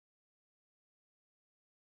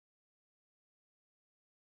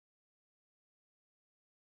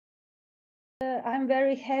I'm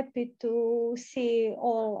very happy to see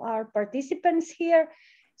all our participants here.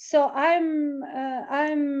 So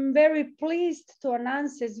I'm very pleased to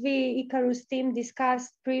announce, as we ICARUS team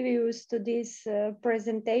discussed previous to this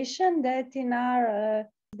presentation, that in our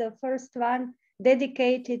the first one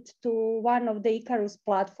dedicated to one of the ICARUS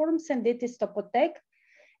platforms, and it is Topotheque.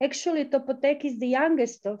 Actually, Topotheque is the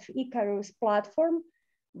youngest of ICARUS platform,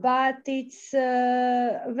 but it's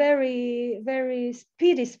very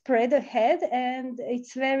speedy spread ahead, and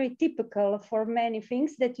it's very typical for many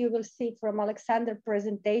things that you will see from Alexander's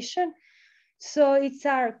presentation. So it's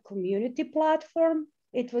our community platform.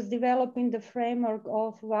 It was developed in the framework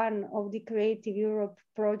of one of the Creative Europe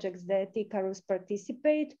projects that ICARUS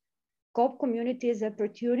participate, COP Community as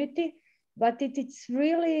Opportunity, but it's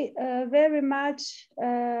really very much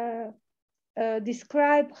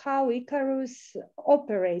describe how ICARUS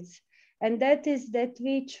operates. And that is that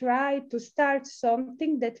we try to start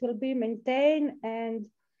something that will be maintained and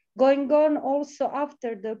going on also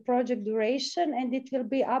after the project duration, and it will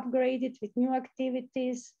be upgraded with new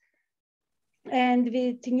activities and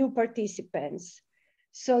with new participants.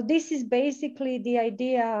 So this is basically the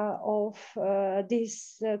idea of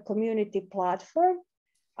this community platform.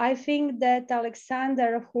 I think that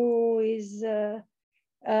Alexander, who is the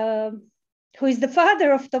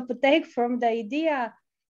father of Topotheque, from the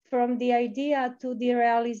idea to the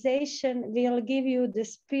realization, will give you the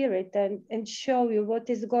spirit and show you what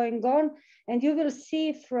is going on. And you will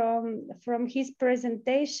see from his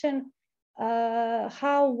presentation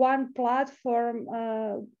how one platform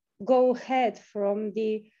go ahead from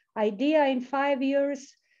the idea in 5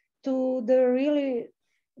 years to the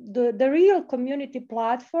real community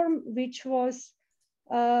platform, which was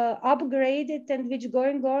upgraded and which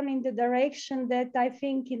going on in the direction that I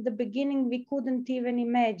think in the beginning we couldn't even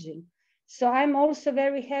imagine. So I'm also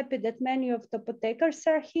very happy that many of the Topothequers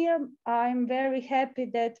are here. I'm very happy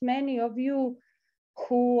that many of you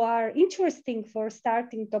who are interested for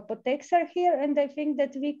starting Topotheques are here, and I think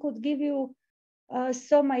that we could give you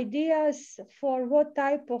some ideas for what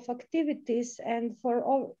type of activities and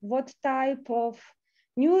for what type of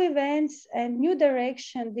new events and new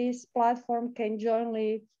direction this platform can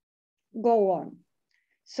jointly go on.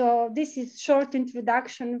 So this is short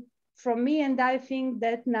introduction from me, and I think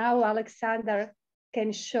that now Alexander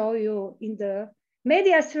can show you in the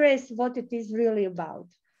medias res what it is really about.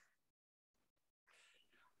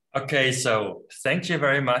 Okay, so thank you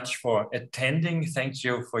very much for attending. Thank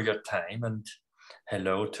you for your time, and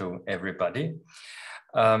hello to everybody.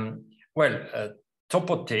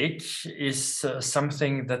 Topotheque is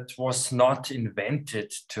something that was not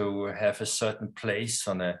invented to have a certain place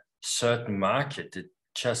on a certain market. It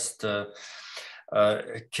just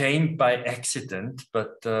came by accident,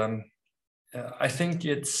 but I think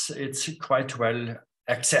it's quite well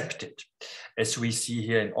accepted, as we see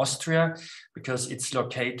here in Austria, because it's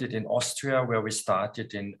located in Austria, where we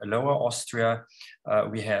started in Lower Austria.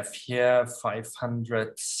 We have here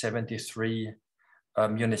 573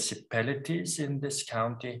 municipalities in this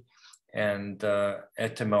county, and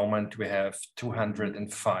at the moment we have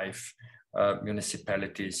 205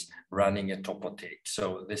 municipalities running a Topotheque.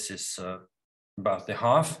 So this is about the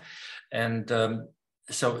half, and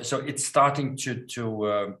so it's starting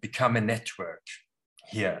to become a network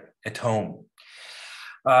here at home.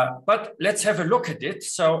 But let's have a look at it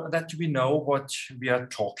so that we know what we are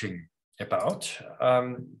talking about.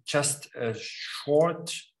 Just a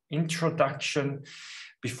short introduction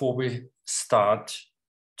before we start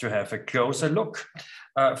to have a closer look.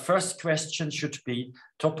 First question should be,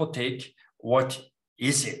 Topotheque, what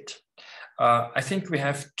is it? I think we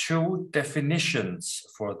have two definitions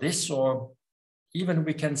for this, or even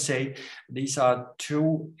we can say these are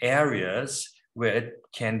two areas where it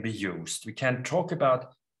can be used. We can talk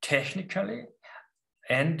about technically,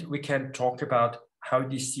 and we can talk about how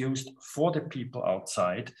it is used for the people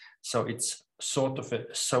outside. So it's sort of a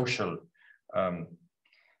social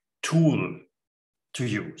tool to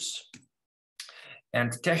use.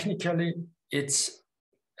 And technically, it's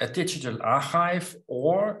a digital archive,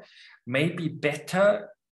 or maybe better,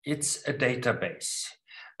 it's a database.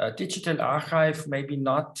 A digital archive, maybe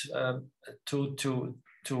not to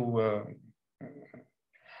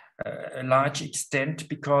a large extent,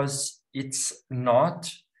 because it's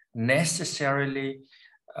not necessarily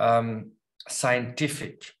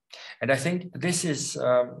scientific. And I think this is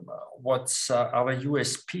what's our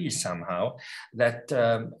USP somehow, that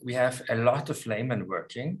we have a lot of laymen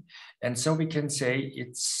working. And so we can say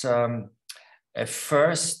it's a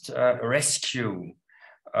first rescue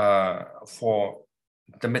for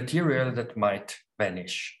the material that might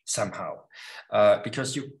vanish somehow,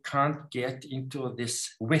 because you can't get into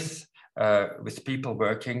this width with people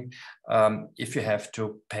working if you have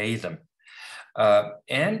to pay them.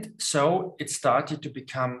 And so it started to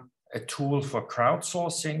become a tool for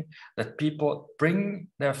crowdsourcing, that people bring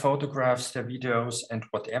their photographs, their videos, and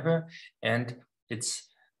whatever, and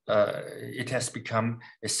it has become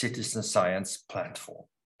a citizen science platform.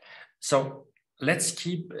 So let's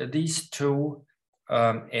keep these two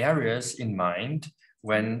areas in mind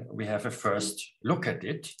when we have a first look at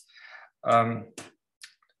it.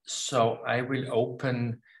 So I will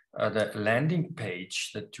open the landing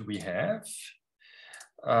page that we have.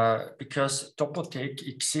 Because Topotheque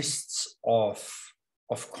exists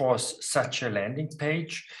of course, such a landing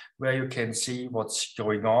page where you can see what's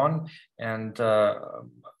going on and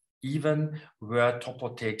even where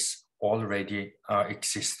Topotheques already are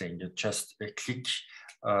existing. You just click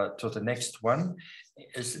to the next one.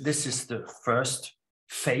 This is the first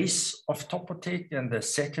phase of Topotheque, and the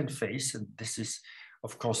second phase, and this is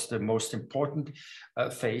of course the most important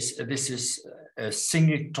phase, this is a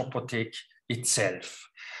single Topotheque itself.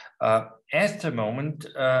 At the moment,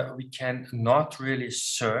 we can not really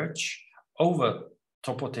search over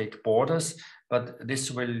Topotheque borders, but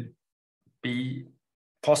this will be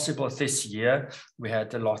possible this year. We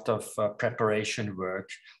had a lot of preparation work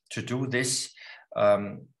to do this,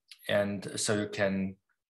 and so you can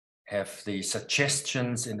have the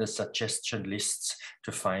suggestions in the suggestion lists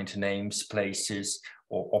to find names, places,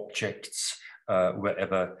 or objects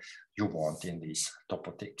wherever you want in these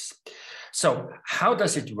Topotheques. So how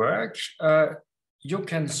does it work? You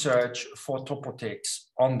can search for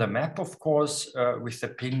Topotheques on the map, of course, with the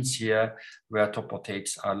pins here where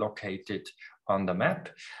Topotheques are located on the map.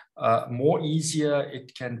 More easier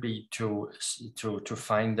it can be to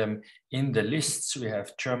find them in the lists. We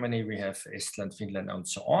have Germany, we have Estland, Finland, and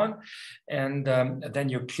so on. And then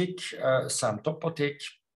you click some Topotheque.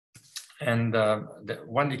 And the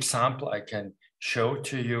one example I can show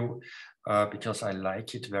to you, because I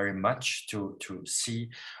like it very much to see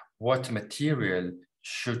what material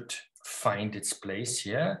should find its place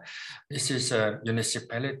here. This is a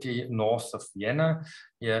municipality north of Vienna.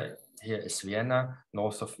 Here is Vienna.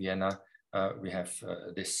 North of Vienna, we have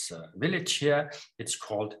this village here. It's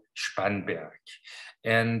called Spannberg.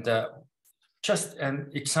 And just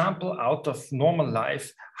an example out of normal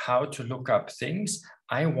life, how to look up things.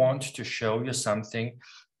 I want to show you something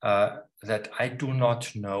that I do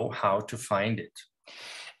not know how to find it.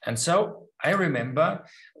 And so I remember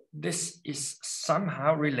this is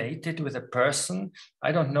somehow related with a person.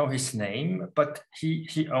 I don't know his name, but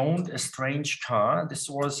he owned a strange car. This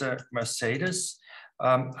was a Mercedes.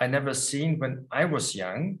 I never seen when I was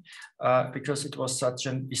young because it was such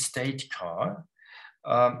an estate car.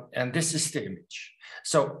 And this is the image.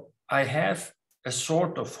 So I have a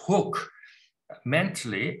sort of hook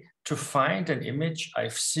mentally to find an image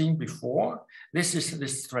I've seen before. This is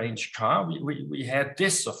this strange car. We had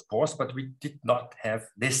this, of course, but we did not have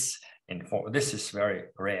this info. This is very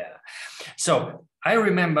rare. So I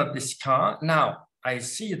remember this car. Now I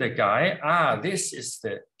see the guy. This is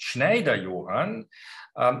the Schneider Johann.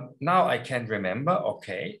 Now I can remember,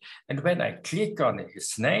 okay. And when I click on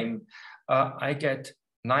his name, I get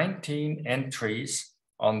 19 entries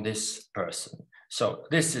on this person. So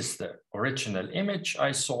this is the original image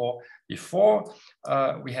I saw before.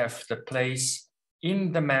 We have the place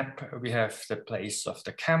in the map. We have the place of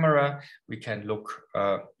the camera. We can look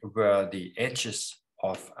where the edges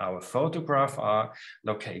of our photograph are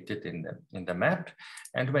located in the map.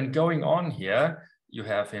 And when going on here, you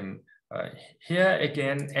have him here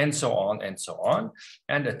again, and so on and so on.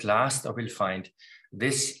 And at last, I will find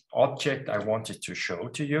this object I wanted to show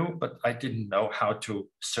to you, but I didn't know how to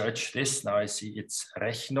search this. Now I see it's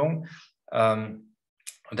Rechnung.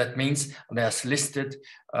 That means there's listed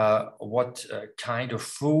what kind of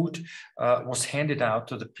food was handed out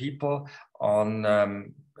to the people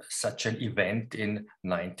on such an event in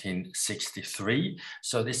 1963.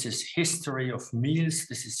 So this is history of meals.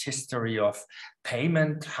 This is history of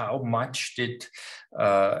payment. How much did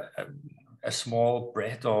a small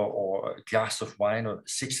bread or a glass of wine or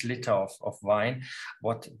 6 liters of wine,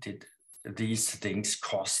 what did these things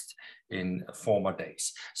cost in former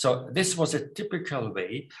days? So this was a typical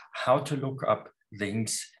way how to look up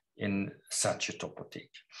things in such a Topotheque.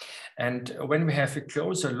 And when we have a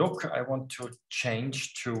closer look, I want to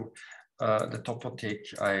change to the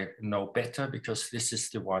Topotheque I know better, because this is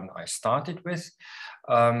the one I started with,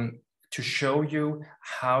 to show you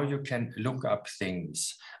how you can look up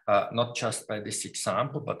things, not just by this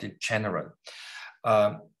example, but in general.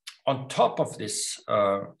 on top of this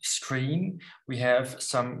screen, we have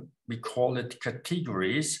some, we call it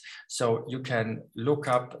categories. So you can look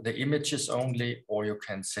up the images only, or you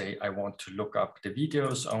can say, I want to look up the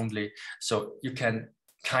videos only. So you can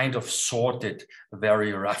kind of sort it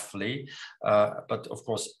very roughly. But of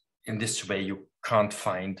course, in this way, you can't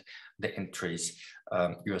find the entries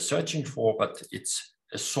you are searching for, but it's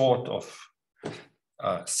a sort of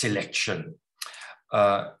selection.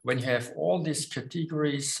 When you have all these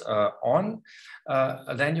categories on,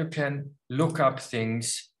 then you can look up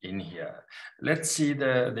things in here. Let's see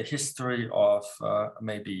the history of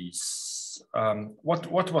maybe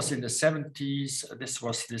what was in the 70s. This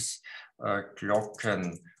was this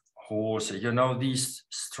Glockenhose, you know, these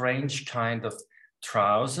strange kind of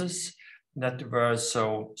trousers that were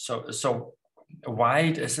so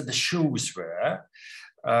wide as the shoes were.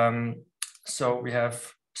 So we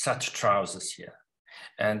have such trousers here.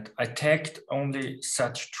 And I tagged only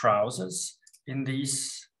such trousers in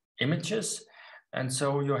these images. And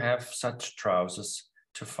so you have such trousers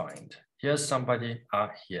to find. Here's somebody,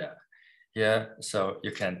 here, so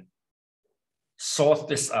you can sort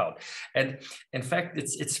this out. And in fact,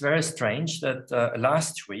 it's very strange that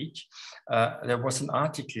last week, there was an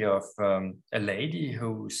article of a lady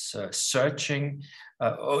who's searching.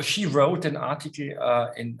 She wrote an article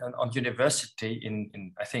on university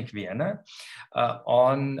in I think Vienna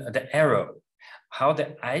on the arrow, how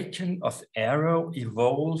the icon of arrow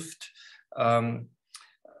evolved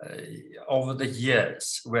over the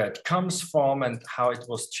years, where it comes from and how it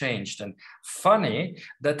was changed. And funny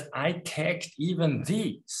that I tagged even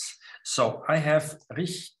these. So I have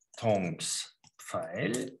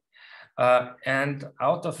Richtungspfeil, and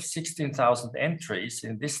out of 16,000 entries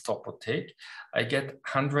in this Topotheque, I get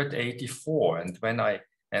 184. And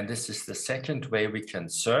and this is the second way we can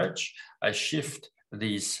search, I shift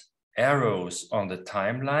these arrows on the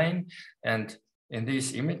timeline, and in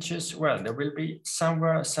these images, well, there will be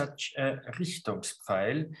somewhere such a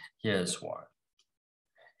Richtungspfeil. Here's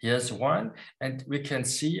one, and we can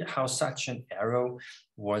see how such an arrow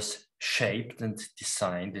was shaped and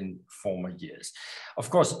designed in former years. Of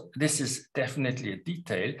course, this is definitely a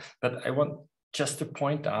detail, but I want just to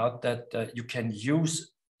point out that you can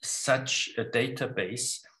use such a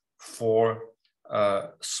database for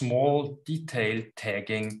small detail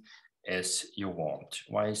tagging as you want.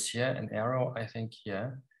 Why is here an arrow? I think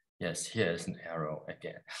here. Yes, here is an arrow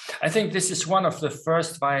again. I think this is one of the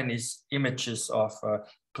first violinist images of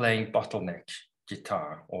playing bottleneck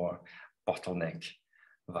guitar or bottleneck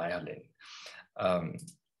violin.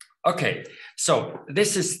 Okay, so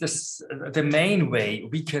this is the main way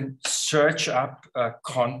we can search up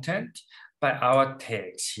content by our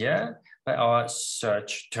tags here, by our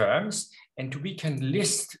search terms, and we can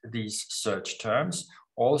list these search terms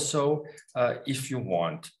also, if you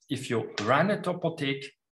want. If you run a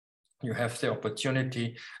Topotheque, you have the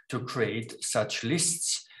opportunity to create such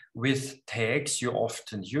lists with tags you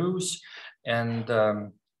often use, and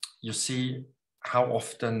you see how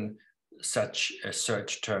often such a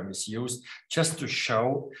search term is used, just to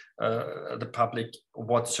show the public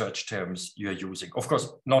what search terms you are using. Of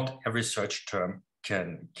course, not every search term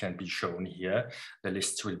can be shown here. The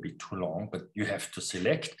lists will be too long, but you have to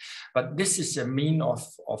select. But this is a mean of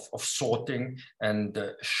sorting and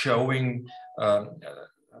showing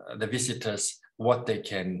the visitors what they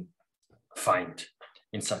can find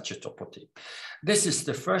in such a Topotheque. This is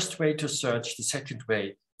the first way to search. The second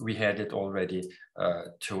way, we had it already,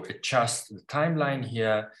 to adjust the timeline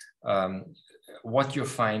here. What you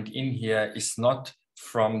find in here is not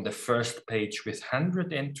from the first page with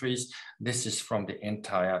 100 entries. This is from the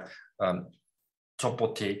entire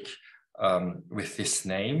Topotheque with this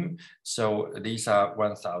name. So these are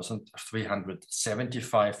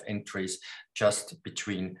 1,375 entries just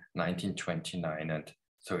between 1929 and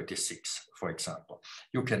 36, for example.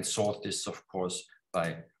 You can sort this, of course,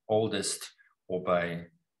 by oldest or by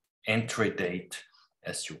entry date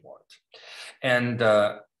as you want. And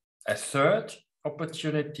a third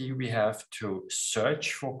opportunity we have to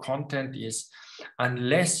search for content is,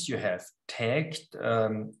 unless you have tagged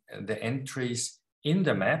the entries in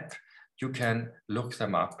the map, you can look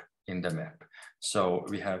them up in the map. So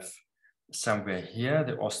we have somewhere here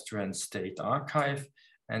the Austrian State Archive,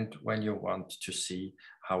 and when you want to see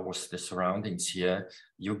how was the surroundings here,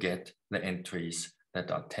 you get the entries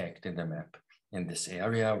that are tagged in the map. In this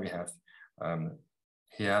area, we have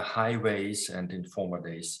here highways, and in former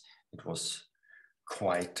days it was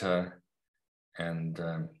quieter, and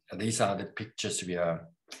these are the pictures we are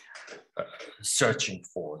searching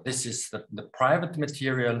for. This is the private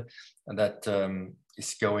material that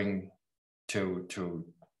is going to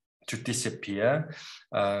disappear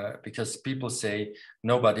because people say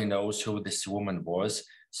nobody knows who this woman was,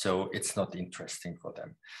 so it's not interesting for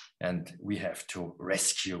them. And we have to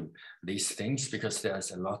rescue these things because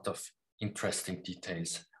there's a lot of interesting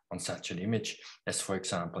details on such an image, as for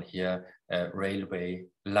example here, a railway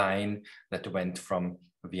line that went from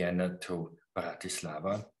Vienna to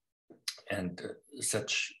Bratislava. And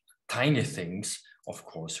such tiny things, of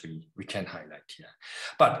course, we can highlight here.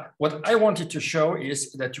 But what I wanted to show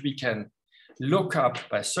is that we can look up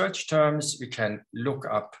by search terms, we can look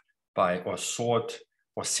up by or sort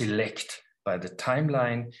or select by the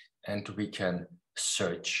timeline, and we can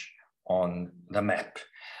search on the map.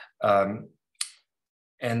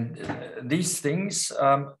 These things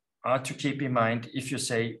are to keep in mind if you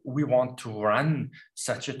say we want to run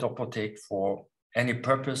such a topotheque for any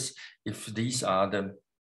purpose, if these are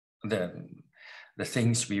the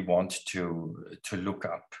things we want to look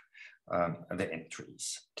up, the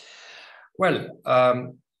entries. Well,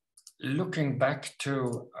 looking back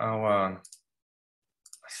to our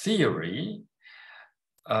theory,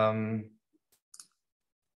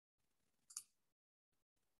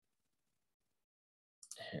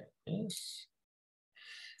 here is.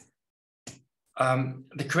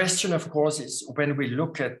 The question, of course, is when we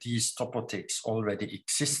look at these topotheques already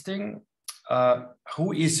existing,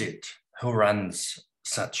 who is it who runs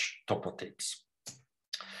such topotheques?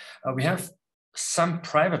 We have some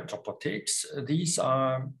private topotheques. These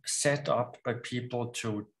are set up by people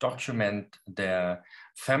to document their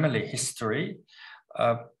family history,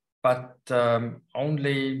 but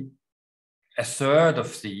only a third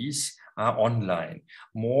of these are online.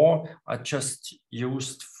 More are just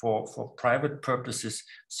used for private purposes,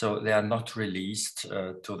 so they are not released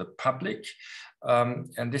to the public.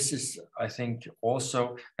 And this is, I think,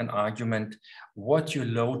 also an argument. What you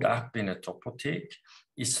load up in a topotheque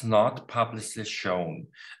is not publicly shown.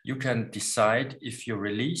 You can decide if you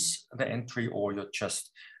release the entry or you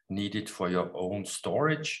just need it for your own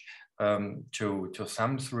storage, to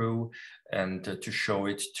thumb through and to show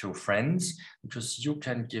it to friends, because you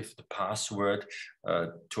can give the password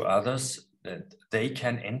to others that they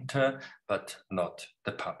can enter, but not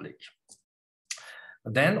the public.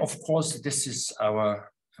 Then, of course, this is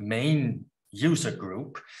our main user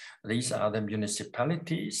group. These are the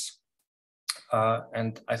municipalities.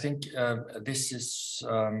 And I think this is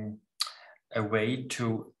a way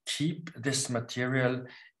to keep this material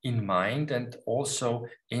in mind and also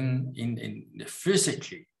in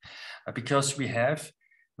physically, because we have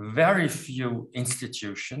very few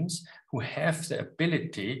institutions who have the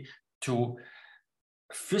ability to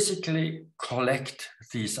physically collect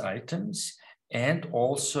these items and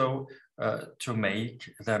also to make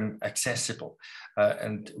them accessible.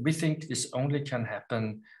 And we think this only can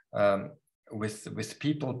happen with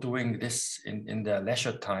people doing this in their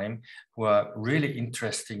leisure time, who are really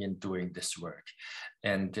interested in doing this work.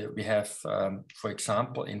 And we have, for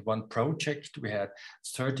example, in one project, we had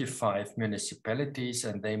 35 municipalities,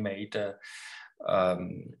 and they made,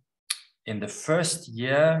 in the first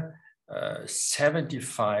year,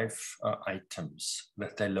 75 items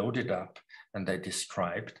that they loaded up and they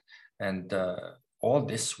described. And all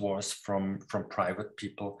this was from private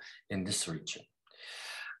people in this region.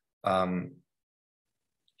 When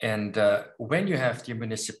you have the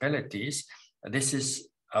municipalities, this is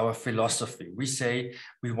our philosophy. We say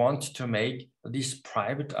we want to make these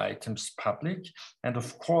private items public. And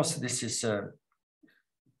of course, this is a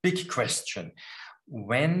big question.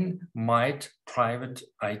 When might private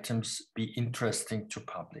items be interesting to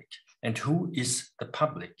public? And who is the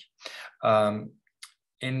public?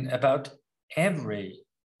 In about every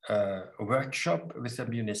workshop with a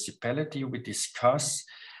municipality, we discuss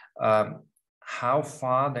how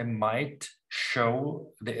far they might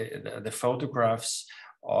show the photographs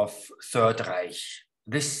of Third Reich.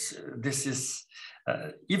 This is,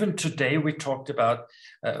 even today we talked about,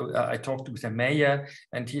 I talked with a mayor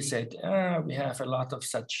and he said, we have a lot of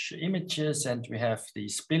such images and we have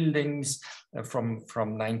these buildings from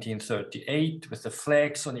 1938 with the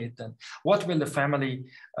flags on it. And what will the family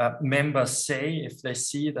members say if they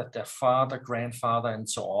see that their father, grandfather, and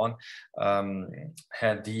so on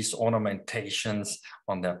had these ornamentations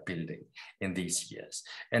on their building in these years?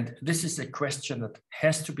 And this is a question that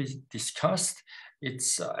has to be discussed.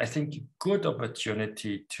 It's, I think, a good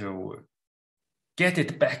opportunity to get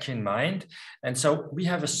it back in mind. And so we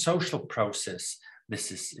have a social process.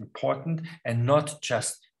 This is important, and not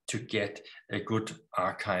just to get a good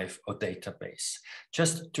archive or database,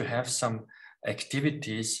 just to have some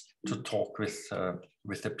activities to talk with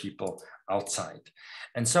the people outside.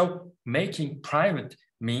 And so making private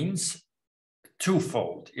means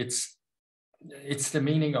twofold. It's it's the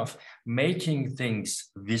meaning of making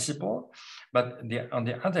things visible, but on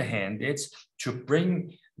the other hand, it's to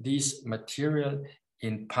bring these material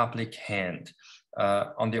in public hand.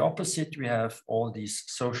 On the opposite, we have all these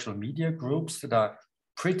social media groups that are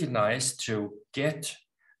pretty nice to get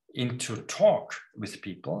into talk with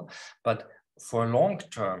people, but for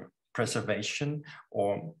long-term preservation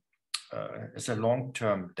or as a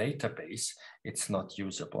long-term database, it's not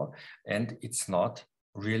usable and it's not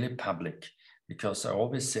really public. Because I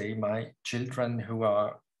always say my children who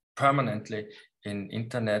are permanently in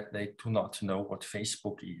internet, they do not know what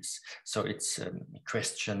Facebook is. So it's a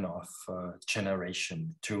question of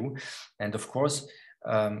generation too. And of course,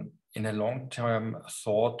 in a long-term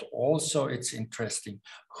thought, also it's interesting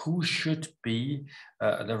who should be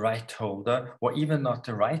the right holder, or even not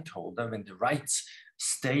the right holder when the rights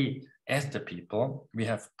stay at the people. We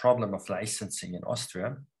have problem of licensing in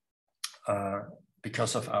Austria.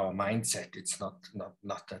 Because of our mindset, it's not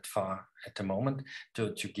that far at the moment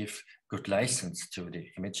to give good license to the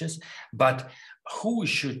images. But who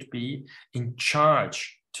should be in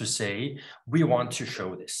charge to say, we want to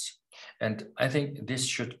show this? And I think this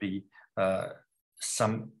should be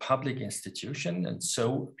some public institution. And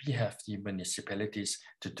so we have the municipalities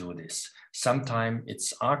to do this. Sometimes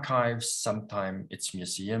it's archives, sometimes it's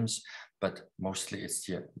museums, but mostly it's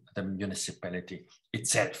the municipality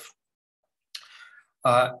itself.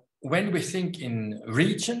 When we think in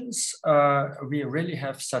regions, we really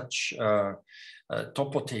have such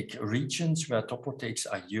topotheque regions where topotheques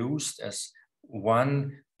are used as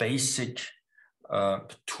one basic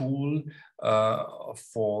tool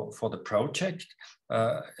for the project.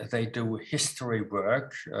 They do history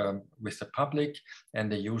work with the public,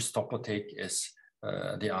 and they use Topotheque as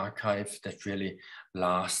the archive that really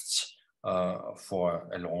lasts for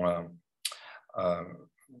a longer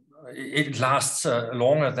it lasts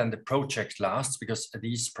longer than the project lasts, because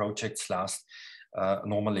these projects last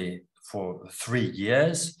normally for 3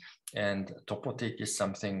 years, and Topotheque is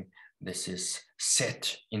something this is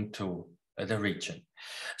set into the region.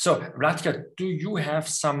 So Vlatka, do you have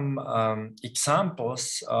some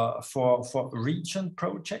examples for region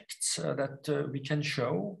projects that we can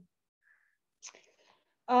show?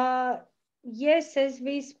 Yes, as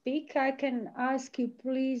we speak, I can ask you,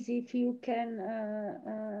 please, if you can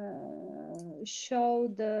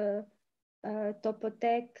show the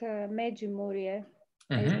Topotheque Međimurje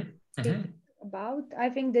about. I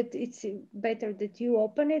think that it's better that you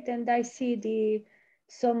open it, and I see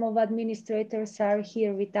some of administrators are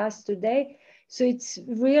here with us today. So it's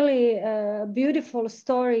really a beautiful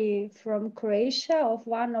story from Croatia of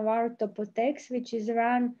one of our Topotheques, which is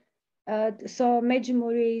run. So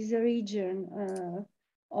Međimurje is a region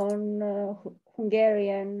on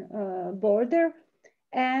Hungarian border,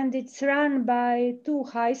 and it's run by 2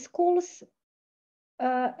 high schools,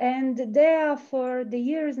 and they are for the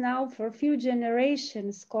years now, for a few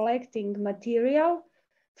generations, collecting material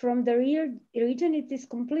from the region. It is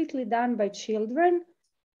completely done by children.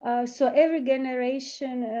 So every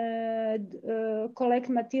generation collect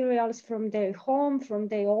materials from their home, from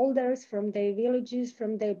their elders, from their villages,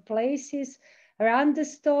 from their places, around the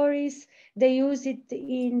stories. They use it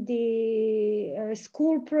in the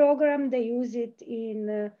school program. They use it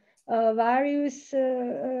in various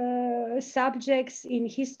subjects, in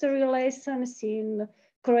history lessons, in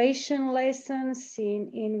Croatian lessons,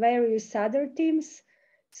 in various other themes.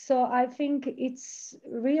 So I think it's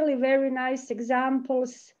really very nice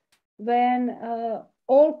examples when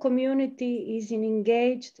all community is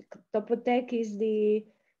engaged. Topotheque is the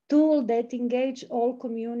tool that engage all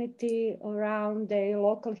community around their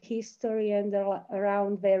local history and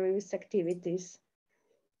around various activities.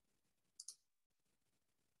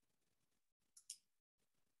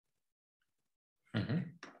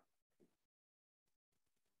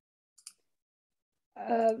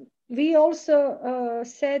 We also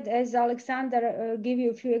said, as Alexander gave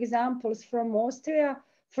you a few examples from Austria,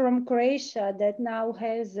 from Croatia, that now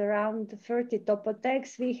has around 30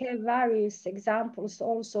 Topotheques. We have various examples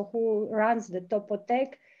also who runs the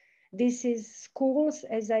Topotheque. This is schools,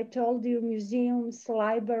 as I told you, museums,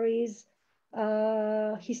 libraries,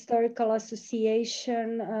 historical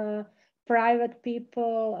association, private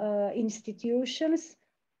people, institutions.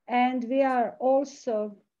 And we are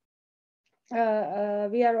also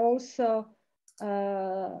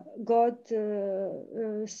got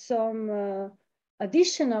some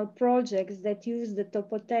additional projects that use the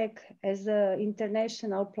Topotheque as an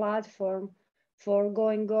international platform for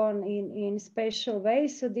going on in special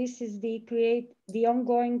ways. So this is the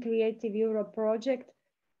ongoing Creative Europe project,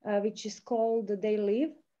 which is called They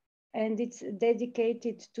Live. and it's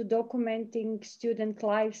dedicated to documenting student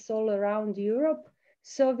lives all around Europe.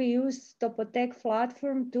 So we use Topotheque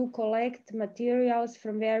platform to collect materials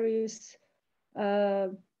from various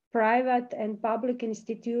private and public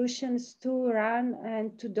institutions to run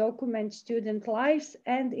and to document student lives.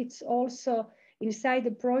 And it's also inside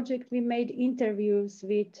the project, we made interviews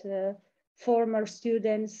with former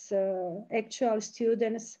students, actual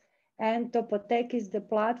students, and Topotheque is the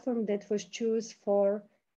platform that was chosen for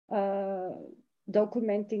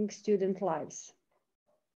documenting student lives.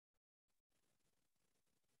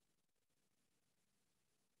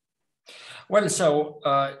 Well, so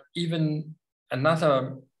even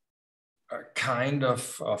another kind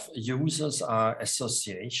of users are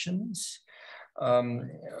associations.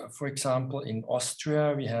 For example, in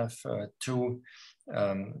Austria, we have two,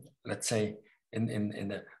 let's say, in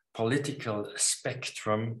the political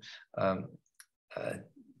spectrum,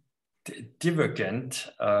 divergent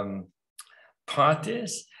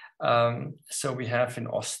parties. So we have in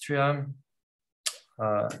Austria,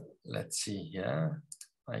 let's see here,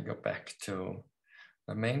 I go back to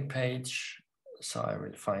the main page, so I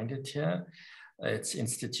will find it here. It's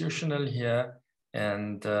institutional here,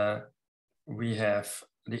 and we have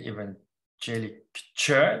the Evangelic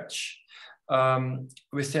Church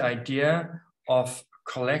with the idea of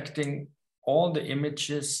collecting all the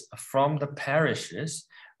images from the parishes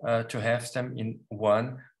to have them in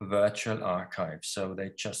one virtual archive. So they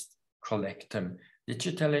just collect them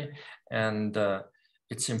digitally, and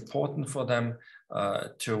it's important for them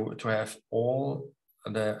to have all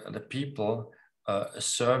the people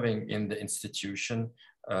serving in the institution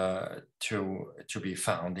to be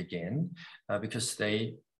found again, because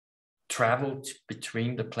they traveled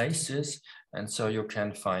between the places, and so you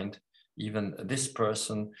can find even this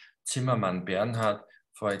person, Zimmermann Bernhard,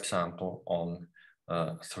 for example, on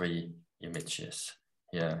 3 images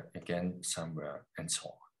here again somewhere, and so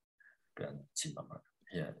on. Bernhard Zimmermann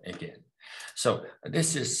here again. So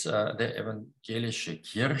this is the Evangelische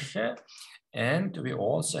Kirche, and we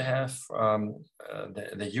also have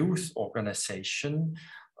the youth organization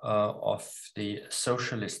of the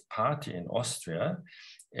Socialist Party in Austria,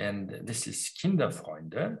 and this is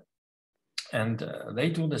Kinderfreunde. And they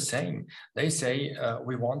do the same. They say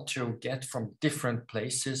we want to get from different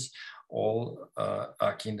places all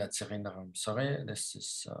Kinderzerinnerung. Sorry, this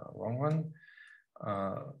is wrong one.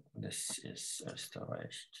 This is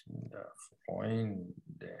Österreich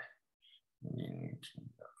Kinderfreunde.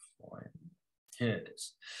 Here it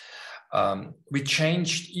is. We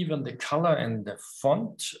changed even the color and the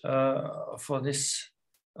font for this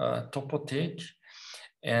Topotheque.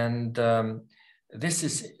 And this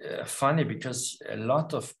is funny because a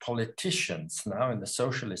lot of politicians now in the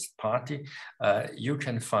Socialist Party, you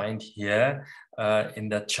can find here in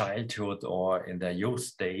their childhood or in their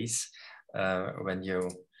youth days, when you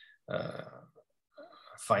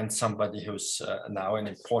find somebody who's now an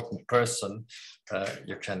important person,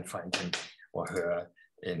 you can find him or her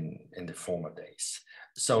in the former days.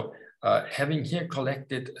 So having here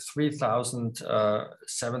collected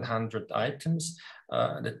 3,700 items,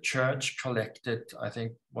 the church collected, I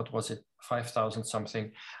think, what was it, 5,000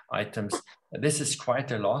 something items. This is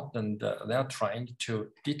quite a lot, and they're trying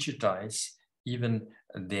to digitize even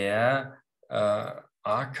their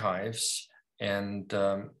archives, and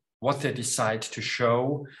what they decide to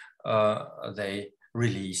show, they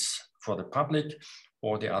release for the public,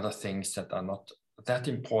 or the other things that are not that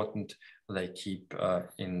important, they keep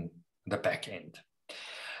in the back end.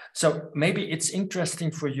 So maybe it's interesting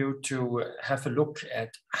for you to have a look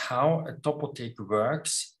at how a Topotheque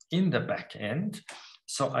works in the back end.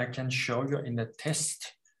 So I can show you in a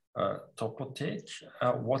test Topotheque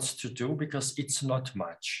what's to do, because it's not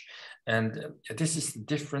much. And this is the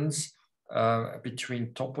difference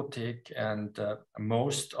between Topotheque and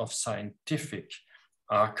most of scientific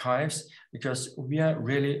archives, because we are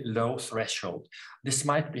really low threshold. This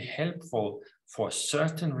might be helpful for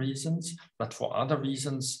certain reasons, but for other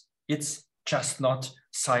reasons, it's just not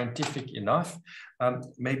scientific enough.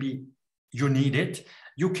 Maybe you need it,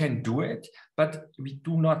 you can do it, but we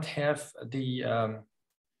do not have the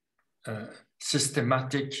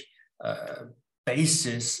systematic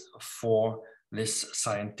basis for this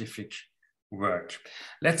scientific work.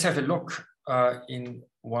 Let's have a look in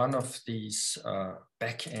one of these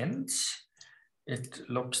backends. It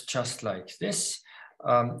looks just like this.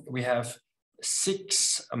 We have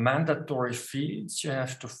 6 mandatory fields you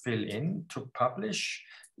have to fill in to publish.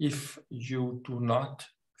 If you do not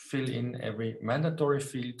fill in every mandatory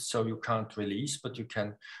field, so you can't release, but you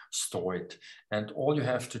can store it. And all you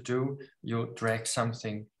have to do, you drag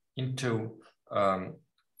something into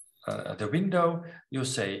the window, you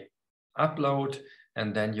say upload,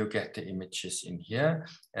 and then you get the images in here.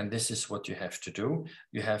 And this is what you have to do.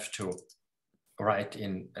 You have to write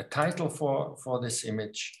in a title for this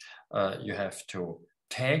image. You have to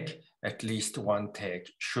tag, at least one tag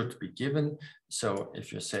should be given. So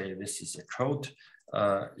if you say this is a code,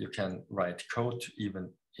 you can write code even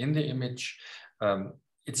in the image.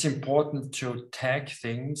 It's important to tag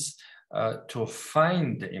things to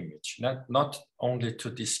find the image, not only to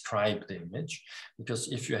describe the image, because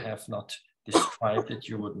if you have not described it,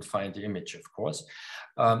 you wouldn't find the image, of course.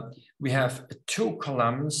 We have 2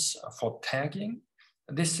 columns for tagging.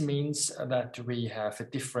 This means that we have a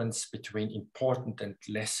difference between important and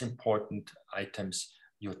less important items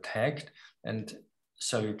you tagged. And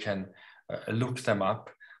so you can look them up.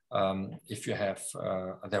 If you have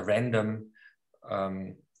the random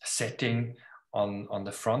setting on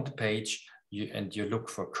the front page and you look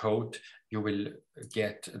for code, you will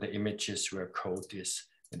get the images where code is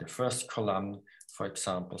in the first column, for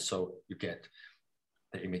example. So you get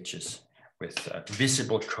the images with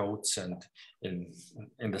visible codes, and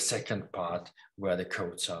in the second part where the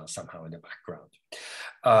codes are somehow in the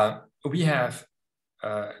background. We have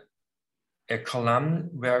a column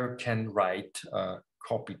where you can write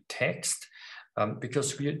copy text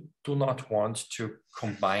because we do not want to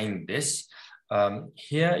combine this.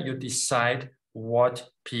 Here you decide what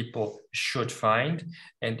people should find,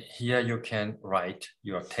 and here you can write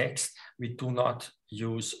your text. We do not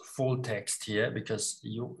use full text here because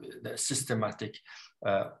the systematic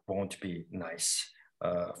won't be nice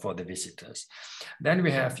for the visitors. Then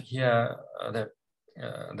we have here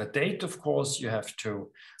the date, of course. You have to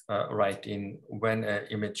write in when an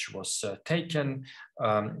image was taken.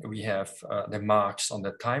 We have the marks on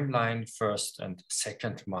the timeline, first and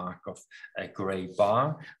second mark of a gray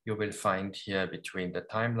bar. You will find here between the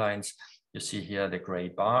timelines. You see here the gray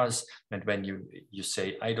bars, and when you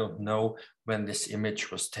say, I don't know when this image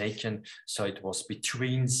was taken, so it was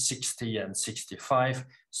between 60 and 65,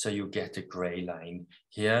 so you get a gray line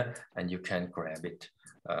here, and you can grab it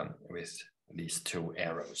with these 2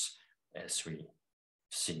 arrows, as we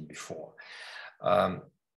seen before.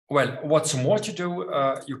 Well, what's more to do?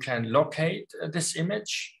 You can locate this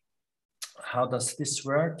image. How does this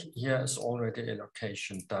work? Here is already a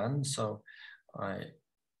location done, so I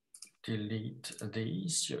delete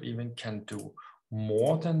these. You even can do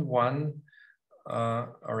more than one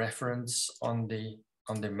reference on the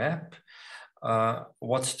map.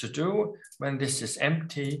 What's to do when this is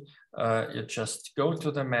empty? You just go to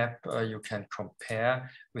the map. You can compare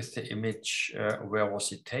with the image. Where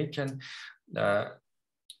was it taken? The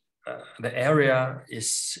area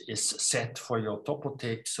is set for your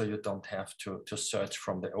Topotheque, so you don't have to search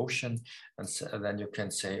from the ocean. And then you can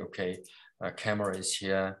say, okay, camera is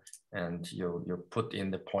here, and you put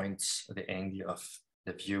in the points, the angle of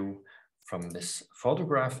the view from this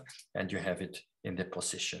photograph, and you have it in the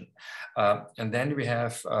position. And then we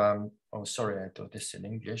have, oh, sorry, I do this in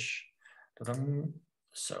English.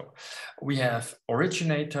 So we have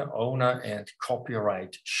originator, owner, and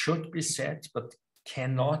copyright should be set, but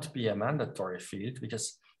cannot be a mandatory field,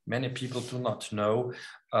 because many people do not know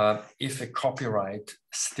if a copyright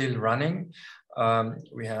still running.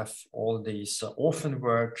 We have all these orphan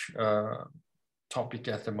work topic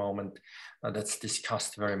at the moment that's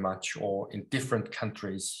discussed very much, or in different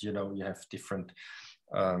countries, you know, you have different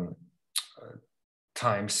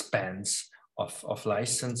time spans of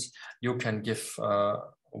license. You can give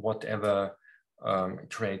whatever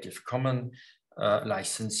Creative Commons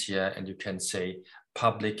license here, and you can say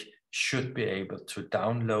public should be able to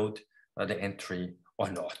download the entry or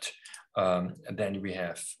not. And then we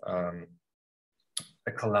have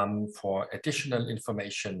a column for additional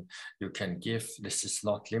information you can give. This is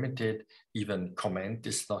not limited, even comment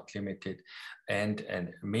is not limited. And a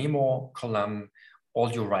memo column,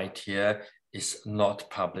 all you write here is not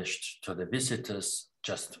published to the visitors,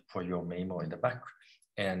 just for your memo in the back.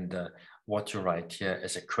 And what you write here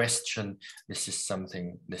as a question, this is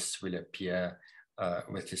something, this will appear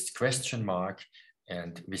with this question mark,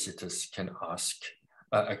 and visitors can ask,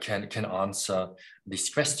 can answer these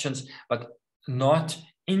questions, but not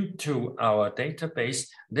into our database.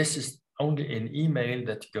 This is only an email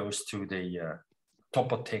that goes to the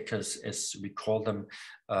Topotheques, as we call them,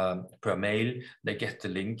 per mail. They get the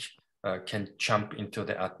link, can jump into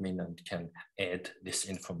the admin and can add this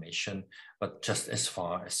information, but just as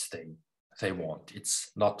far as they want.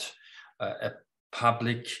 It's not a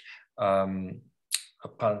public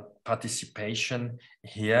participation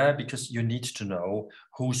here, because you need to know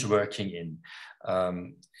who's working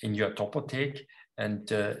in your Topotheque, and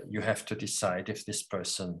you have to decide if this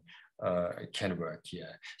person can work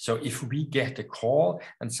here. So if we get a call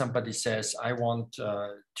and somebody says, I want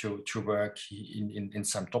to work in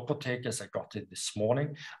some Topotheque, as I got it this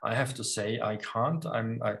morning, I have to say, I can't,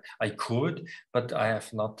 I could, but I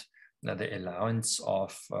have not the allowance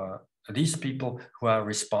of these people who are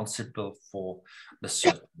responsible for the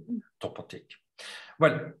certain Topotheque.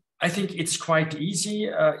 Well, I think it's quite easy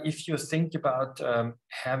if you think about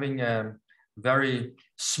having a very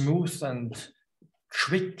smooth and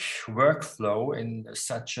quick workflow in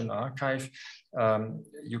such an archive.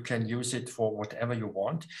 You can use it for whatever you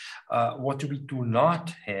want. What we do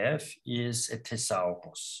not have is a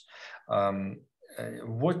thesaurus.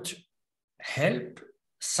 Would help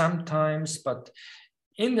sometimes, but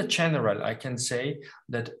in the general, I can say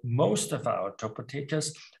that most of our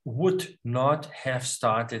Topotheques would not have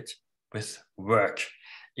started with work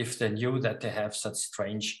if they knew that they have such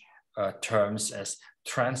strange terms as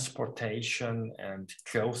transportation and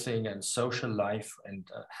clothing and social life, and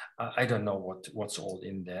I don't know what's all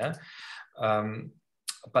in there.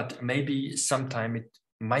 But maybe sometime it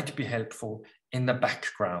might be helpful in the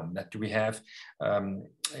background that we have.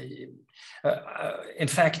 In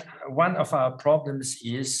fact, one of our problems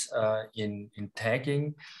is in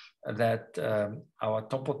tagging that our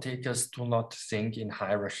Topotheques do not think in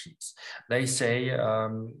hierarchies. They say, I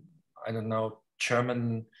don't know,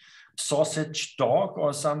 German sausage dog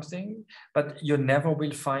or something, but you never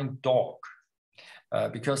will find dog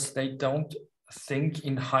because they don't think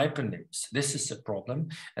in hypernyms. This is a problem,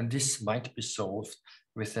 and this might be solved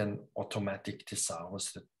with an automatic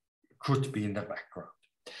thesaurus that could be in the background.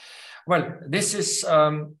 Well, this is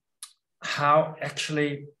how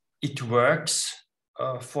actually it works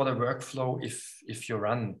for the workflow if you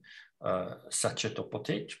run such a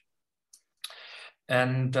Topotheque.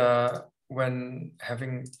 And when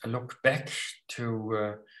having a look back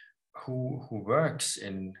to who works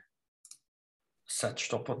in such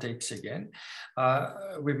Topotheques again,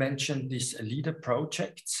 we mentioned these leader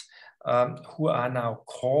projects who are now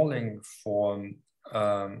calling for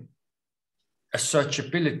a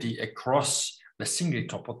searchability across the single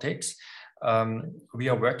Topotheques. We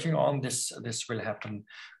are working on this. This will happen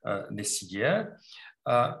this year.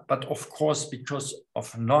 But of course, because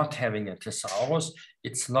of not having a thesaurus,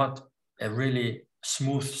 it's not a really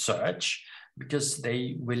smooth search because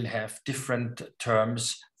they will have different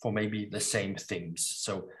terms for maybe the same things.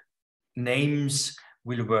 So names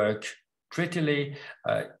will work prettily,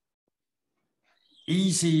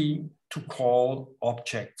 easy to call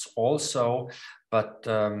objects also, but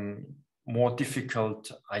more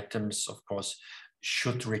difficult items, of course,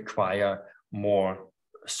 should require more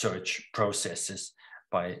search processes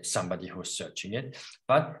by somebody who's searching it.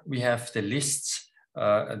 But we have the lists,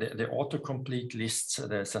 the autocomplete lists,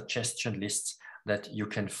 the suggestion lists that you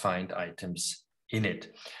can find items in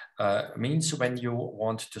it. Means when you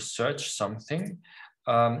want to search something,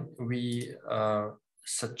 we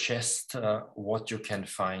suggest what you can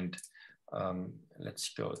find. Let's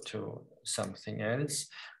go to something else.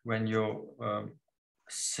 When you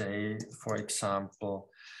say, for example,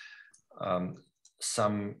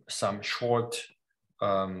 some short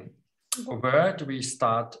word, we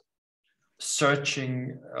start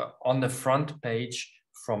searching on the front page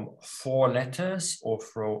from 4 letters or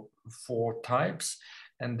from 4 types,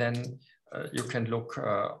 and then you can look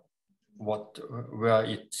where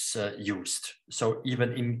it's used. So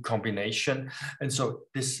even in combination, and so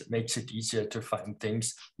this makes it easier to find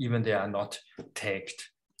things, even they are not tagged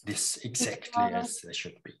this exactly as they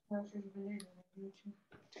should be.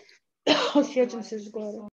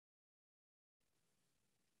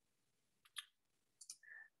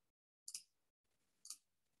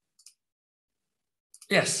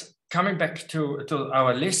 Yes, coming back to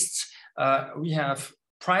our lists, we have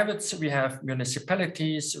privates, we have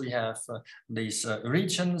municipalities, we have these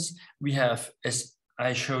regions, we have, as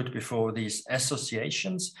I showed before, these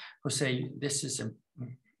associations who say this is a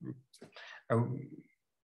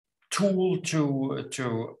tool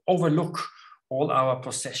to overlook all our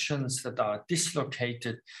possessions that are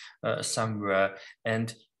dislocated somewhere,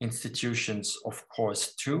 and institutions, of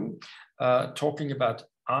course, too. Talking about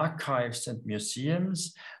archives and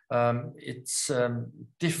museums, it's a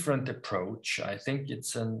different approach. I think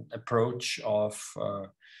it's an approach of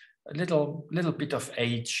a little bit of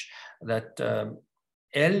age that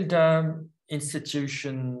elder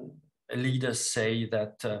institution leaders say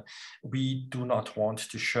that we do not want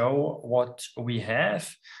to show what we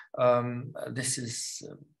have. This is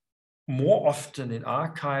more often in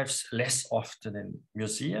archives, less often in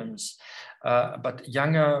museums. But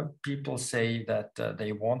younger people say that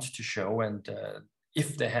they want to show, and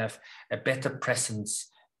if they have a better presence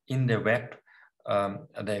in the web,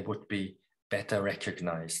 they would be better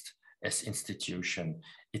recognized as institution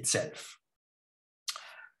itself.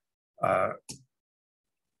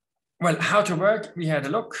 Well, how to work, we had a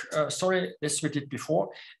look. Sorry, this we did before.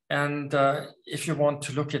 And if you want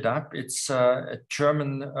to look it up, it's a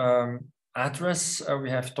German address. We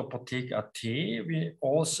have Topotheque.at. We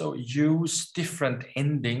also use different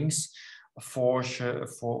endings for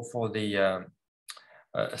the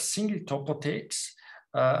single Topotheques,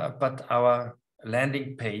 but our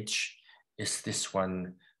landing page is this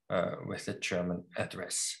one with the German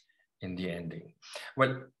address in the ending.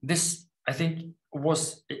 Well, this, I think,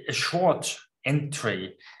 was a short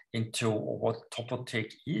entry into what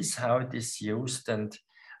Topotheque is, how it is used, and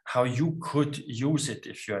how you could use it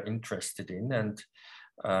if you're interested in. And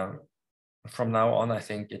from now on, I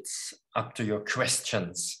think it's up to your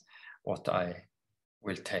questions, what I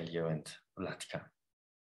will tell you, and Vlatka.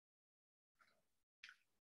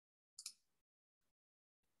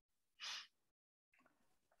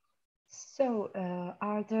 So,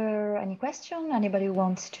 are there any questions? Anybody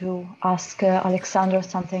wants to ask Alexander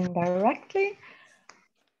something directly?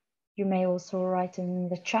 You may also write in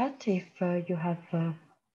the chat if you have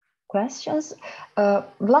questions.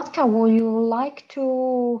 Vlatka, would you like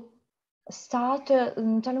to start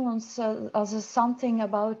telling us something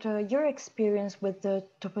about your experience with the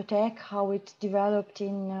Topotheque, how it developed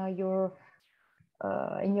in your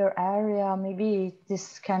area? Maybe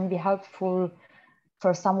this can be helpful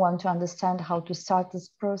for someone to understand how to start this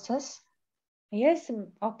process? Yes,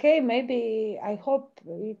 okay, maybe I hope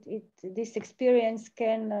this experience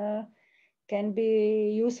can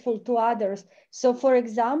be useful to others. So, for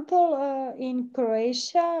example, in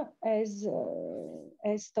Croatia, as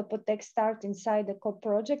Topotheque start inside the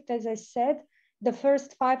co-project, as I said, the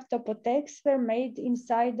first 5 Topotheques were made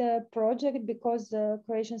inside the project because the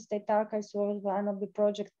Croatian State Archives was one of the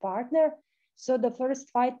project partner. So the first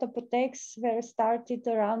 5 Topotheques were started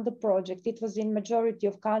around the project. It was in majority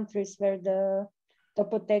of countries where the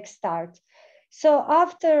Topotheque start. So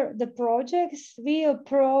after the projects, we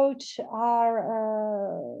approach our,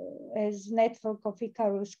 as network of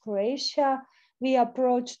ICARUS Croatia, we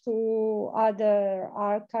approach to other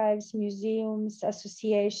archives, museums,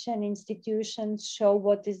 association, institutions, show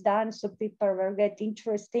what is done so people will get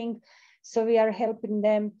interesting. So we are helping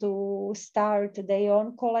them to start their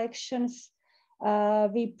own collections.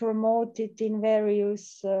 We promote it in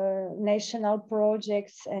various national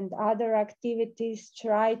projects and other activities,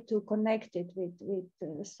 try to connect it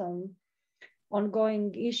with some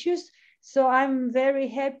ongoing issues. So I'm very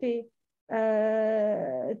happy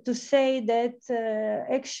to say that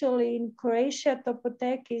actually in Croatia,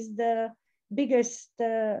 Topotheque is the biggest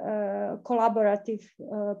collaborative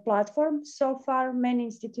platform. So far, many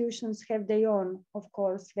institutions have their own, of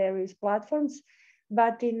course, various platforms.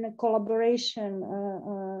 But in a collaboration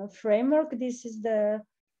framework, this is the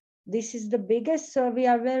biggest. So we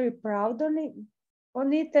are very proud on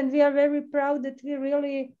it, and we are very proud that we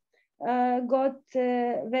really got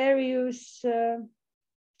various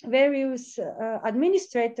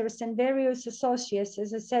administrators and various associates,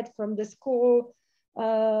 as I said, from the school,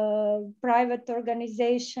 private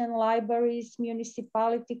organization, libraries,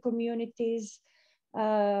 municipality, communities,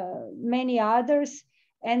 many others.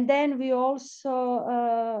 And then we also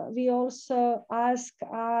ask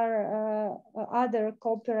our other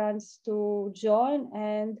cooperants to join,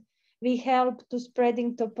 and we help to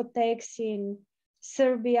spreading Topotheques in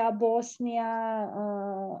Serbia, Bosnia,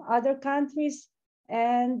 other countries,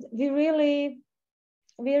 and we really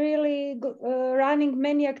running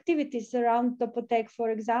many activities around Topotheque.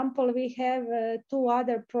 For example, we have 2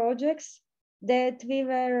 other projects that we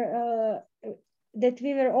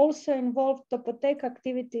were also involved Topotheque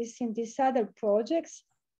activities in these other projects,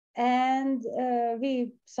 and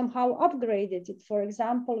we somehow upgraded it. For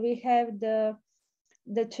example, we have the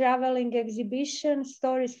traveling exhibition,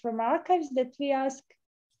 Stories from Archives, that we ask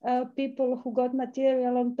people who got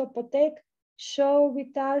material on Topotheque, show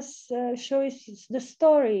with us, show us the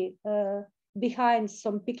story behind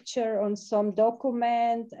some picture on some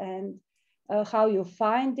document, and how you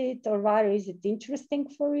find it, or why is it interesting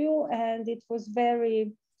for you. And it was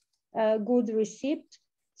very good receipt.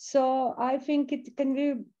 So I think it can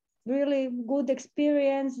be really good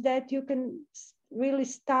experience that you can really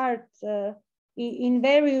start in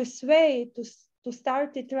various way to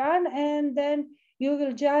start it run, and then you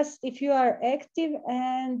will just, if you are active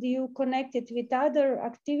and you connect it with other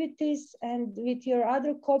activities and with your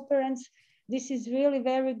other cooperants, this is really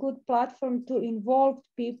very good platform to involve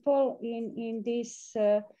people in this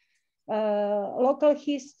local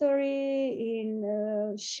history,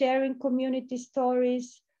 in sharing community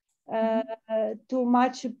stories, too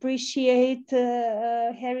much appreciate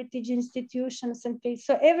heritage institutions and things.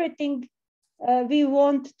 So everything we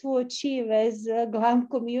want to achieve as GLAM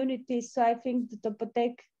community. So I think the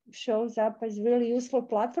Topotheque shows up as really useful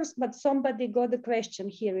platforms, but somebody got a question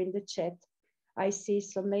here in the chat, I see,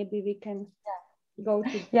 so maybe we can go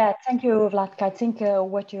to... Yeah, thank you, Vlatka. I think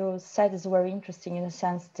what you said is very interesting in the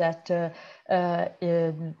sense that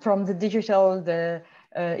from the digital,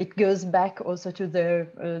 it goes back also to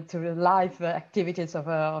the live activities of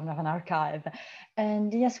an archive.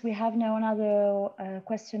 And yes, we have now another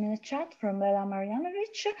question in the chat from Bela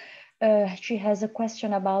Marjanovic. She has a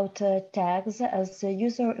question about tags. As the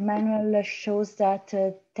user manual shows that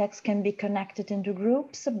tags can be connected into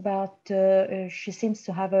groups, but she seems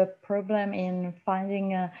to have a problem in finding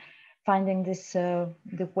this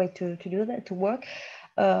the way to do that, to work.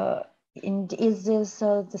 Is this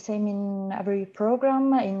the same in every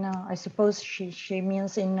program? I suppose she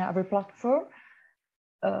means in every platform.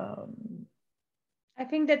 I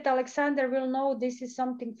think that Alexander will know this is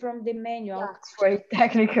something from the manual. Yeah, it's very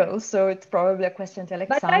technical, so it's probably a question to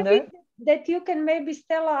Alexander. But I think that you can maybe,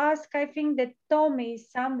 Stella, ask. I think that Tommy is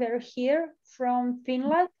somewhere here from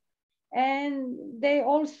Finland, and they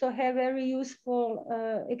also have very useful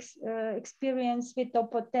experience with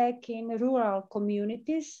Topotheque in rural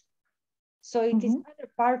communities. So it is another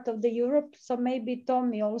part of the Europe. So maybe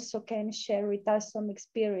Tommy also can share with us some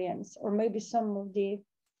experience, or maybe some of the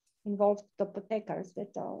involved Topothecars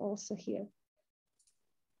that are also here.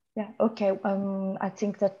 Yeah. Okay. I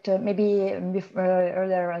think that maybe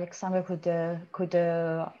earlier Alexander could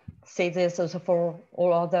say this also for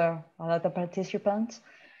all other participants.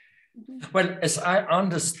 Well, as I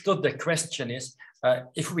understood, the question is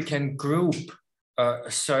if we can group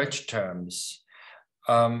search terms.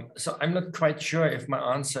 So I'm not quite sure if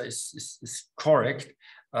my answer is correct.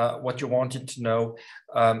 What you wanted to know.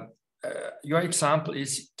 Your example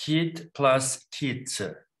is kid plus kids,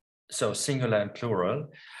 so singular and plural.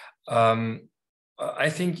 I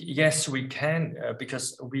think, yes, we can,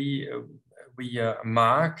 because we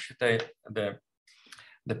mark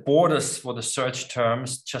the borders for the search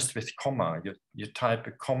terms just with comma. You type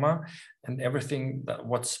a comma, and everything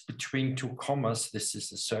what's between two commas, this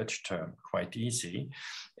is a search term, quite easy.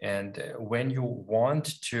 And when you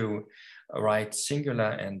want to write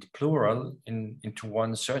singular and plural into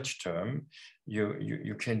one search term,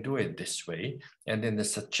 you can do it this way. And in the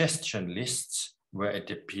suggestion lists where it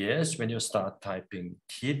appears, when you start typing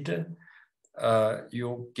kid,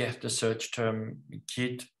 you get the search term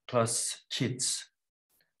kid plus kids.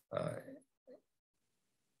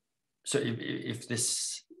 So if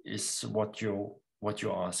this is what you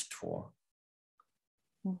asked for.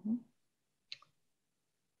 Mm-hmm.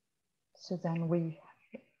 So then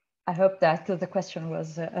I hope that the question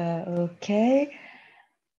was okay.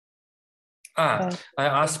 I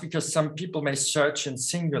asked because some people may search in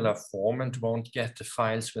singular form and won't get the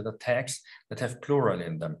files with the tags that have plural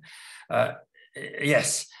in them.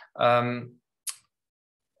 Yes,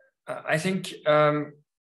 I think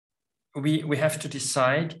we have to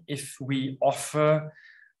decide if we offer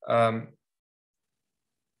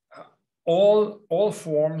all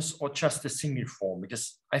forms or just a single form,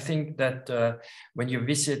 because I think that when you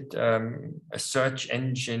visit a search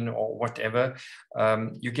engine or whatever,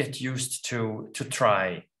 you get used to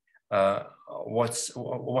try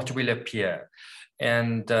what will appear.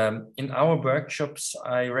 And in our workshops,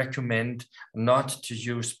 I recommend not to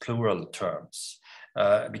use plural terms.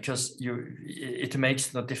 Because it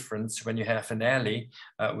makes no difference when you have an alley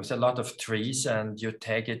with a lot of trees and you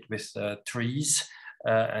tag it with trees,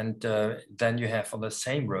 and then you have on the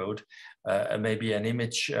same road maybe an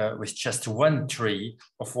image with just one tree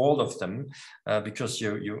of all of them, because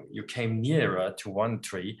you came nearer to one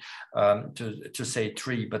tree to say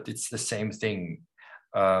tree, but it's the same thing,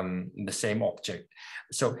 the same object.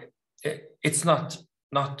 So it's not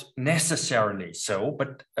necessarily so,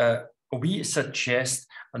 but we suggest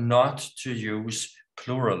not to use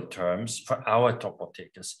plural terms for our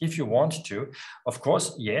Topotheques. If you want to, of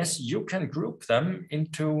course, yes, you can group them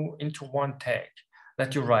into one tag,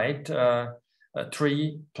 that you write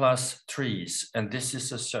tree plus trees, and this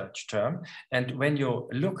is a search term. And when you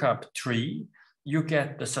look up tree, you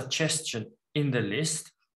get the suggestion in the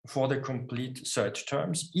list for the complete search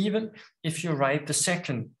terms, even if you write the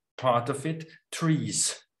second part of it,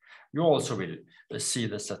 trees. You also will see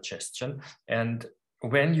the suggestion. And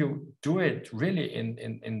when you do it really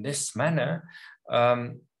in this manner,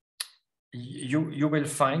 you will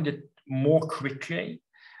find it more quickly,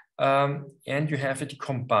 and you have it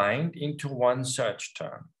combined into one search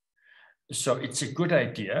term. So it's a good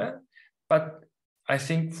idea, but I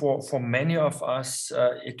think for many of us,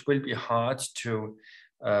 it will be hard to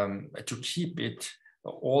keep it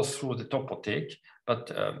all through the Topotheque, but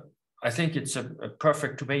I think it's a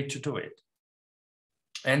perfect way to do it,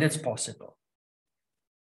 and it's possible.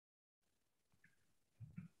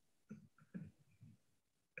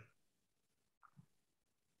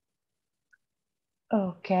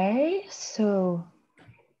 Okay, so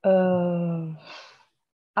are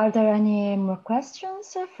there any more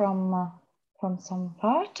questions from some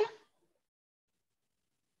part?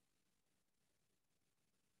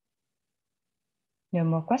 No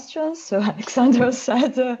more questions. So Alexander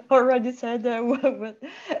already said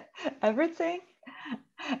everything.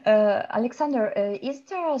 Alexander, is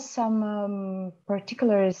there some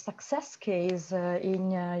particular success case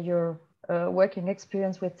in your working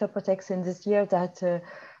experience with Topotheques in this year that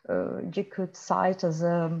you could cite as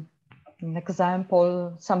an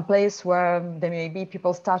example, some place where there may be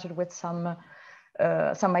people started with some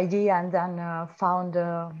idea and then found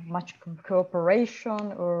much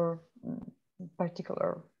cooperation, or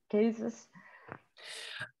particular cases?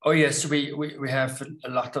 Oh yes, we have a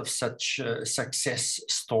lot of such success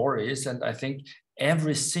stories, and I think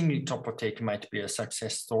every single Topotheque might be a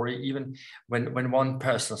success story, even when one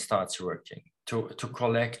person starts working to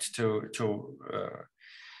collect, to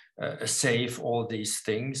save all these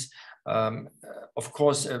things. Of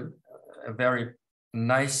course, a very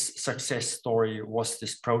nice success story was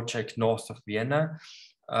this project north of Vienna,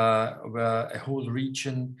 where a whole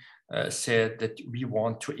region said that we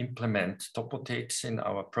want to implement Topotheques in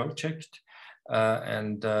our project,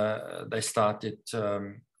 and they started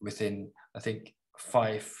within, I think,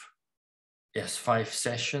 5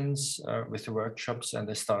 sessions with the workshops, and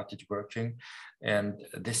they started working, and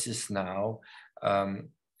this is now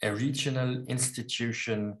a regional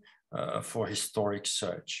institution for historic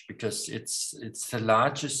search, because it's the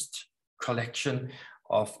largest collection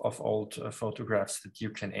of old photographs that you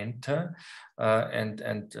can enter, and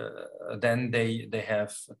then they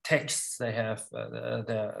have texts, they have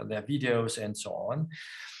their videos and so on.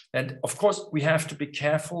 And of course, we have to be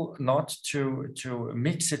careful not to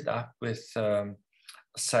mix it up with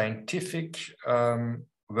scientific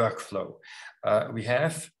workflow.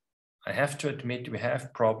 I have to admit, we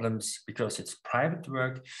have problems because it's private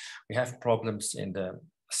work. We have problems in the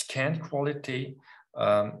scan quality.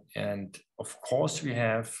 And of course, we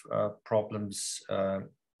have problems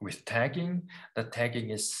with tagging. The tagging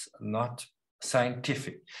is not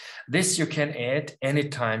scientific. This you can add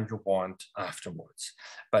anytime you want afterwards.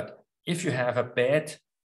 But if you have a bad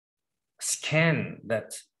scan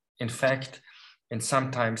that, in fact, and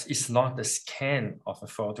sometimes is not a scan of a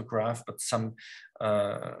photograph, but some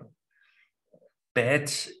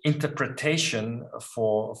bad interpretation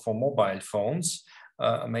for mobile phones,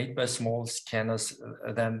 made by small scanners,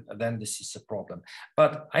 then this is a problem.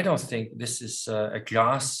 But I don't think this is a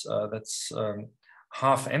glass that's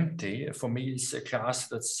half empty. For me, it's a glass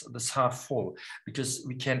that's half full, because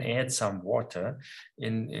we can add some water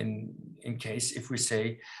in case if we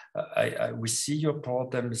say, we see your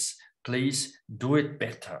problems, please do it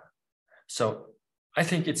better. So I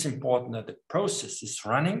think it's important that the process is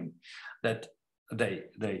running, that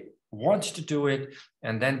they want to do it,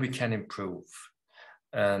 and then we can improve.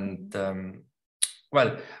 And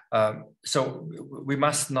so we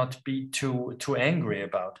must not be too angry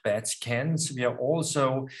about bad scans. We are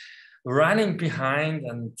also running behind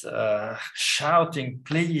and shouting,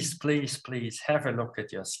 please, please, please have a look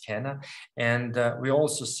at your scanner. And we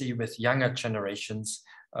also see with younger generations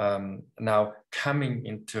now coming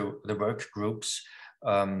into the work groups,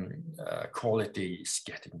 quality is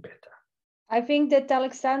getting better. I think that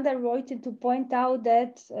Alexander wanted to point out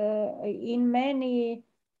that in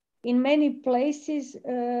many places,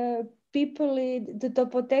 the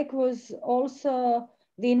Topotheque was also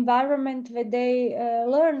the environment where they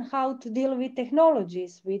learn how to deal with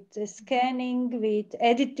technologies, with scanning, with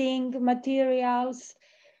editing materials,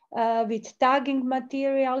 with tagging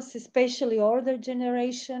materials, especially older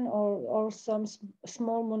generation or some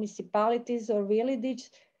small municipalities or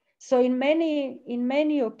villages. So in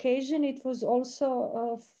many occasions, it was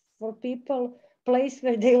also for people place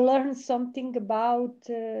where they learn something about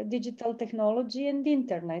digital technology and the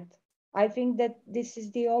internet. I think that this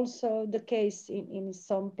is also the case in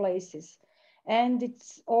some places. And it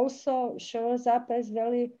also shows up as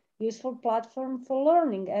very useful platform for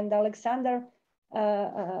learning. And Alexander,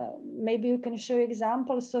 maybe you can show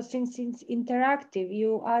examples. So since it's interactive,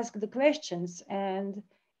 you ask the questions and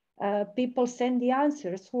people send the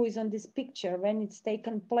answers, who is on this picture, when it's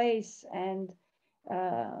taken place. And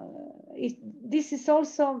this is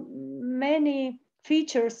also many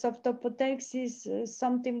features of Topotheques is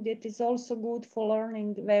something that is also good for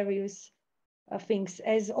learning various things,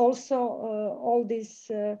 as also all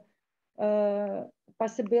these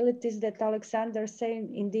possibilities that Alexander said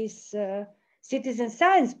in this citizen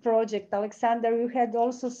science project. Alexander, you had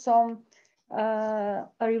also some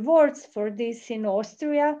rewards for this in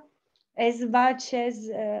Austria, as much as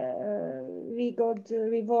we got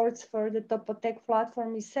rewards for the Topotheque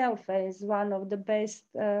platform itself as one of the best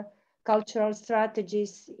cultural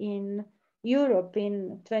strategies in Europe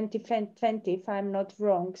in 2020, if I'm not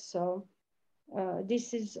wrong. So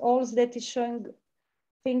this is all that is showing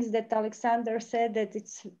things that Alexander said, that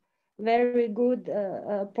it's very good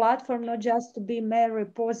platform, not just to be mere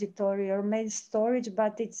repository or main storage,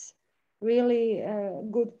 but it's really a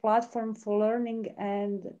good platform for learning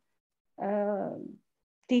and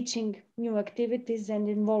teaching new activities and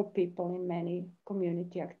involve people in many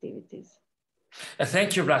community activities.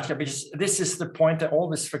 Thank you, Vlatka, because this is the point I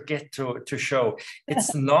always forget to show.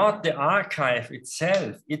 It's not the archive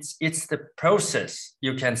itself, it's the process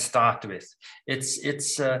you can start with.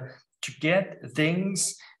 It's to get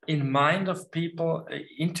things in mind of people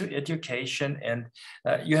into education, and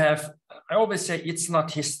you have, I always say, it's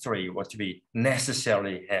not history what we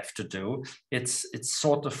necessarily have to do. It's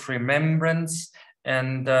sort of remembrance,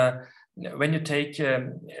 and when you take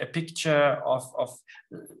a picture of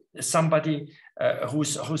somebody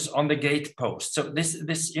who's on the gate post. So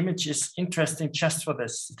this image is interesting just for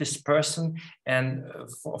this person and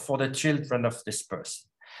for the children of this person,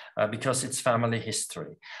 because it's family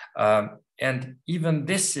history. And even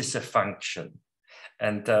this is a function.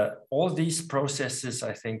 And all these processes,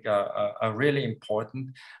 I think, are really important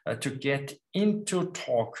to get into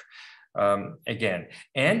talk again,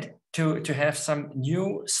 and to have some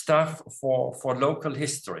new stuff for local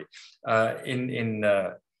history.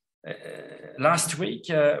 Last week,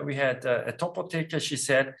 we had a Topotheque. She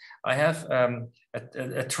said, I have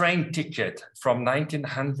a train ticket from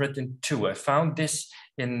 1902. I found this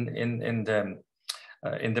in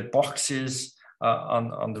the boxes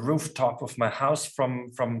on the rooftop of my house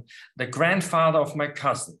from the grandfather of my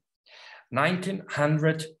cousin,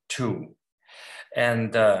 1902.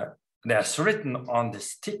 And there's written on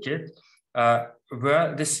this ticket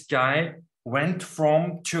where this guy went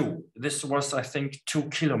from to. This was, I think, 2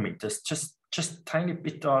 kilometers, just a tiny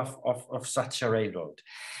bit of such a railroad.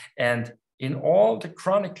 And in all the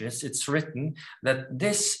chronicles, it's written that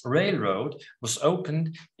this railroad was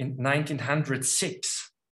opened in 1906.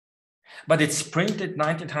 But it's printed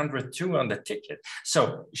 1902 on the ticket.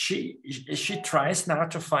 So she tries now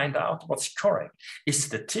to find out what's correct. Is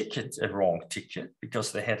the ticket a wrong ticket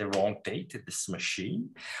because they had a wrong date in this machine?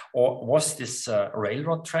 Or was this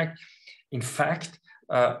railroad track, in fact,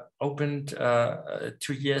 opened 4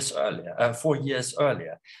 years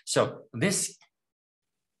earlier? So this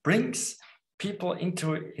brings people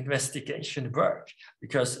into investigation work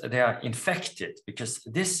because they are infected, because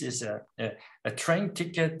this is a train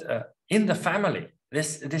ticket in the family.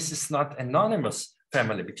 This is not anonymous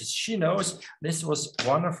family, because she knows this was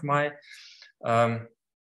one of my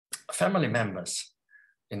family members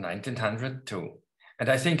in 1902. And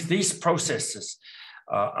I think these processes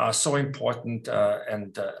are so important.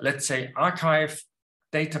 And let's say archive,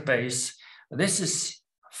 database, this is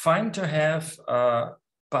fine to have,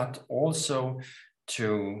 but also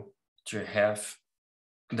to have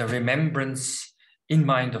the remembrance in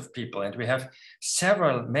mind of people. And we have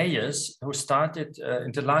several mayors who started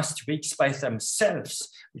in the last weeks by themselves,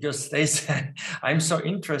 because they said, I'm so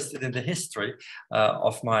interested in the history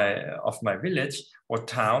of my village or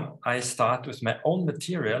town. I start with my own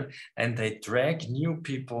material, and they drag new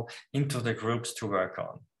people into the groups to work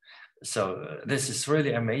on. So this is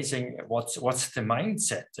really amazing what's the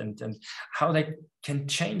mindset and how they can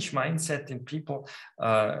change mindset in people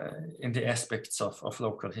in the aspects of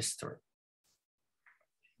local history.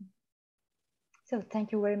 So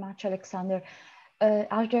thank you very much, Alexander.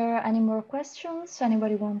 Are there any more questions?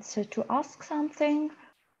 Anybody wants to ask something?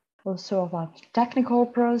 Also about technical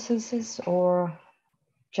processes, or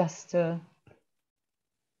just no?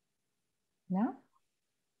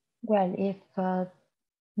 Well, if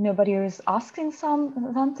nobody is asking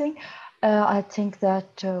something, I think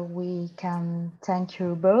that we can thank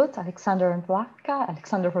you both, Alexander and Vlatka.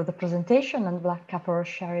 Alexander for the presentation, and Vlatka for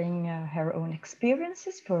sharing her own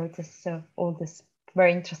experiences for this all this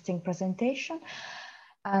very interesting presentation.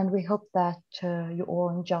 And we hope that you all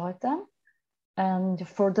enjoyed them. And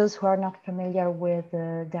for those who are not familiar with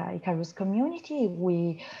the ICARUS community,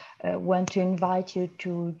 we want to invite you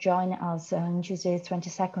to join us on Tuesday,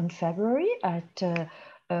 22nd February at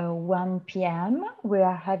 1 p.m. We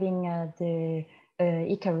are having the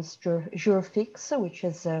ICARUS Jurfix, which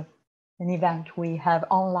is an event we have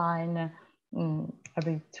online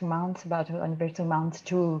every 2 months, every 2 months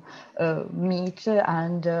to meet.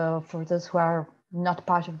 And for those who are not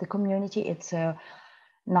part of the community, it's a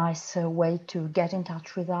nice way to get in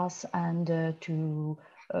touch with us and to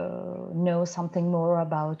know something more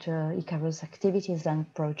about ICARUS activities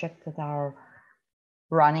and projects that are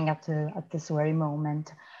running at this very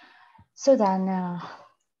moment. So then,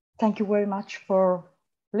 thank you very much for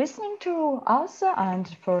listening to us and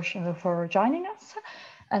for joining us,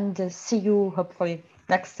 and see you hopefully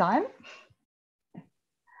next time.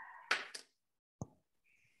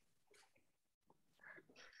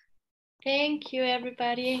 Thank you,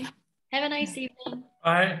 everybody. Have a nice evening.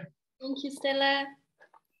 Bye. Thank you, Stella.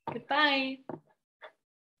 Goodbye.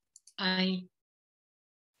 Bye.